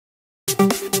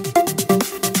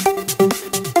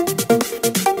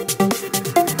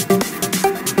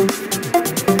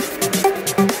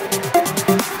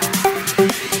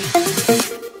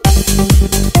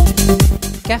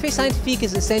Scientifique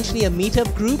is essentially a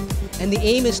meetup group, and the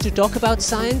aim is to talk about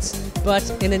science, but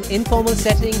in an informal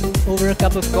setting over a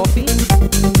cup of coffee.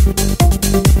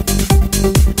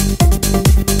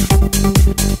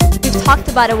 We've talked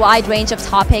about a wide range of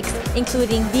topics,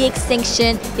 including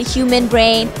de-extinction, the human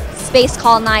brain, space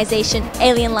colonization,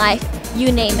 alien life,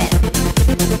 you name it.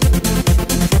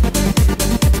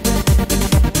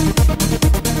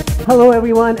 Hello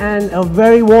everyone, and a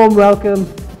very warm welcome.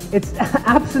 It's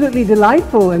absolutely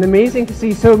delightful and amazing to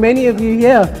see so many of you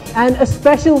here, and a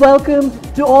special welcome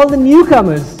to all the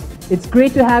newcomers. It's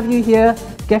great to have you here.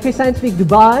 Café Scientifique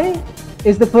Dubai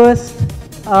is the first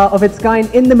of its kind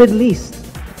in the Middle East,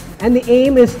 and the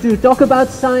aim is to talk about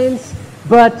science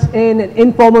but in an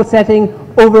informal setting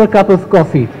over a cup of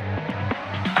coffee.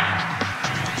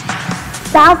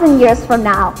 1,000 years from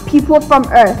now, people from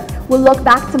Earth will look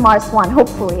back to Mars 1,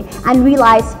 hopefully, and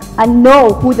realize and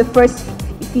know who the first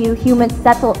few human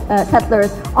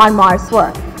settlers on Mars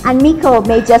were. And Miko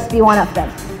may just be one of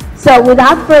them. So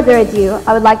without further ado,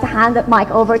 I would like to hand the mic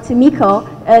over to Miko,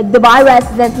 a Dubai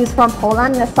resident who's from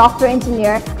Poland and a software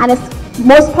engineer, and is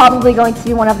most probably going to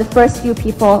be one of the first few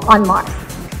people on Mars.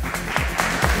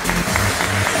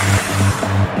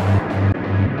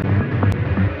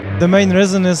 The main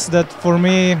reason is that for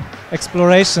me,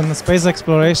 exploration, space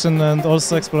exploration, and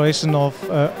also exploration of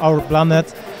our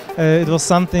planet, it was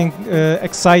something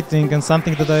exciting and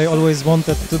something that I always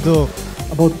wanted to do.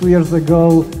 About 2 years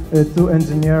ago, two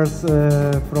engineers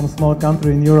from a small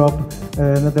country in Europe,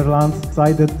 Netherlands,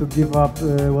 decided to give up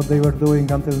what they were doing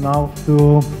until now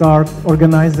to start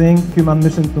organizing human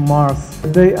mission to Mars.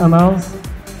 They announced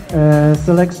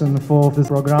selection for this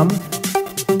program.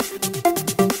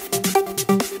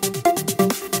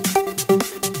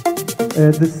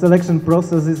 This selection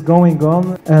process is going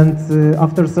on, and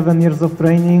after 7 years of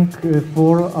training,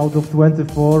 4 out of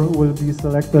 24 will be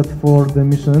selected for the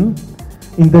mission.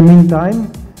 In the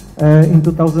meantime, in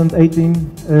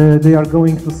 2018, they are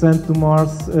going to send to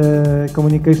Mars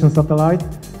communication satellite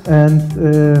and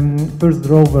first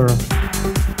rover.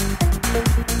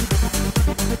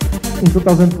 In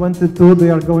 2022,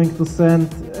 they are going to send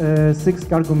 6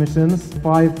 cargo missions,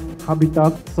 5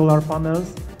 habitat solar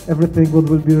panels, everything what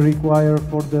will be required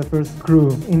for the first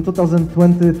crew. In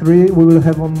 2023, we will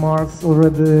have on Mars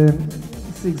already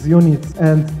 6 units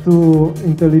and 2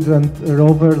 intelligent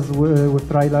rovers with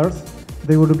trailers.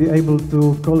 They will be able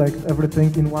to collect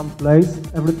everything in one place.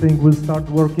 Everything will start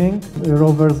working. The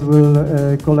rovers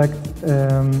will collect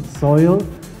soil,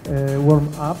 warm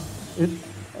up it,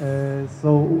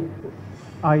 so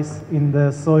ice in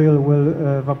the soil will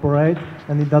evaporate,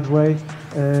 and in that way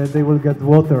they will get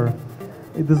water.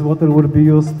 This water will be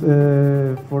used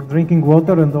for drinking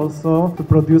water and also to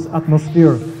produce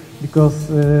atmosphere, because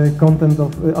content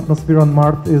of atmosphere on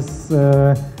Mars is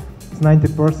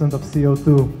 90% of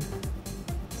CO2.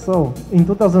 So in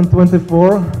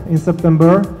 2024, in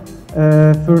September,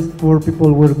 first 4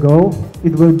 people will go.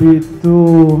 It will be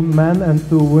 2 men and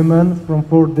 2 women from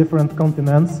 4 different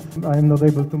continents. I am not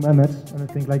able to manage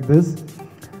anything like this,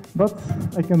 but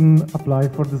I can apply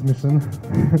for this mission.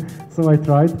 So I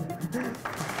tried.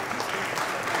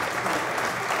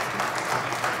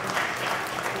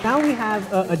 Now we have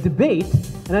a debate,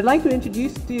 and I'd like to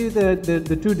introduce to you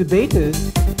the 2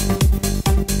 debaters.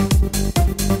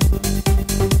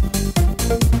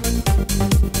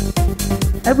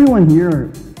 Everyone here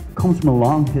comes from a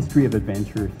long history of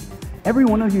adventures. Every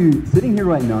one of you sitting here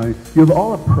right now, you have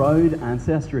all a proud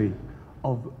ancestry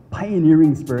of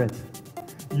pioneering spirit.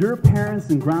 Your parents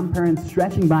and grandparents,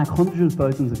 stretching back hundreds of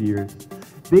thousands of years,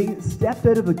 they stepped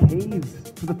out of the caves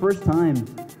for the first time,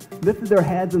 lifted their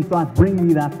heads and thought, bring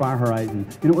me that far horizon.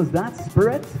 And it was that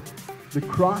spirit that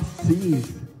crossed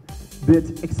seas,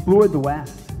 that explored the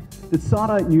West, that sought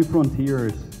out new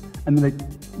frontiers, and that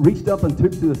reached up and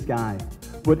took to the sky.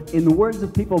 But in the words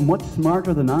of people much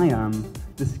smarter than I am,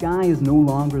 the sky is no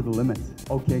longer the limit.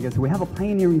 Okay, guys, so we have a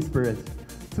pioneering spirit.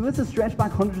 So let's stretch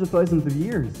back hundreds of thousands of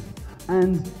years.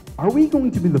 And are we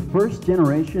going to be the first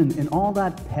generation in all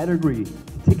that pedigree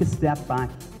to take a step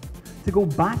back? To go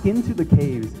back into the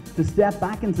caves, to step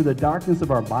back into the darkness of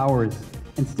our bowers,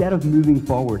 instead of moving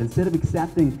forward, instead of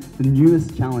accepting the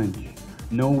newest challenge?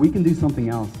 No, we can do something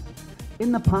else.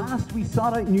 In the past, we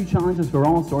sought out new challenges for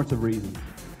all sorts of reasons.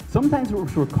 Sometimes it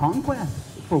was for conquest,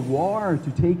 for war,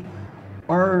 to take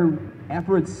our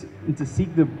efforts and to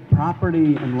seek the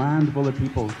property and land of other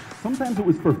people. Sometimes it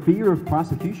was for fear of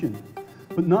prosecution.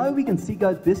 But now we can seek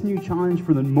out this new challenge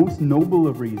for the most noble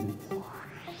of reasons.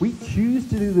 We choose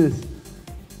to do this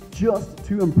just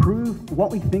to improve what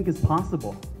we think is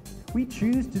possible. We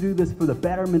choose to do this for the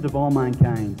betterment of all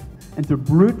mankind. And to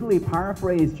brutally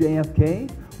paraphrase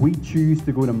JFK, We choose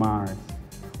to go to Mars.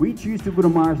 We choose to go to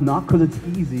Mars not because it's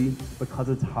easy, because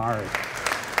it's hard.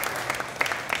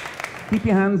 Keep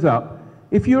your hands up.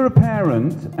 If you're a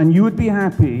parent and you would be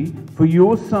happy for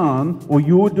your son or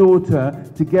your daughter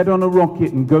to get on a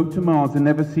rocket and go to Mars and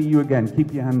never see you again,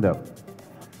 keep your hand up.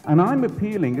 And I'm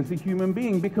appealing as a human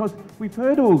being because we've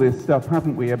heard all this stuff,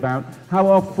 haven't we, about how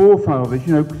our forefathers,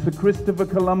 you know, Sir Christopher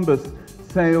Columbus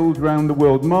sailed around the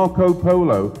world, Marco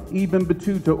Polo, Ibn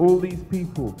Battuta, all these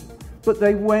people. But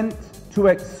they went to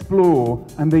explore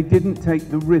and they didn't take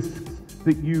the risks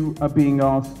that you are being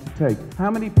asked to take. How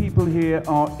many people here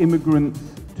are immigrants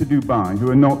to Dubai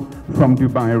who are not from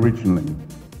Dubai originally?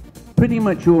 Pretty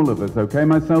much all of us, okay,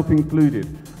 myself included.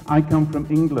 I come from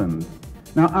England.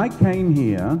 Now, I came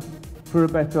here for a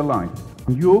better life.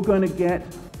 You're going to get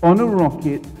on a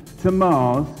rocket to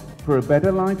Mars for a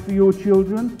better life for your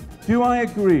children? Do I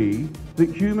agree that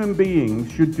human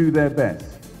beings should do their best?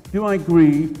 Do I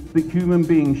agree that human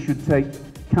beings should take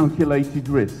calculated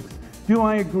risks? Do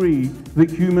I agree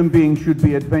that human beings should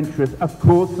be adventurous? Of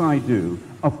course I do.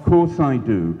 Of course I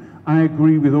do. I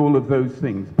agree with all of those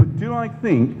things. But do I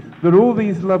think that all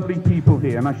these lovely people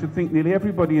here, and I should think nearly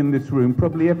everybody in this room,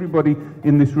 probably everybody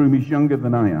in this room is younger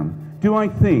than I am, do I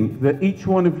think that each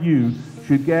one of you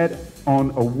should get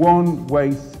on a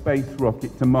one-way space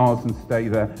rocket to Mars and stay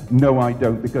there? No, I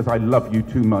don't, because I love you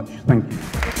too much. Thank you.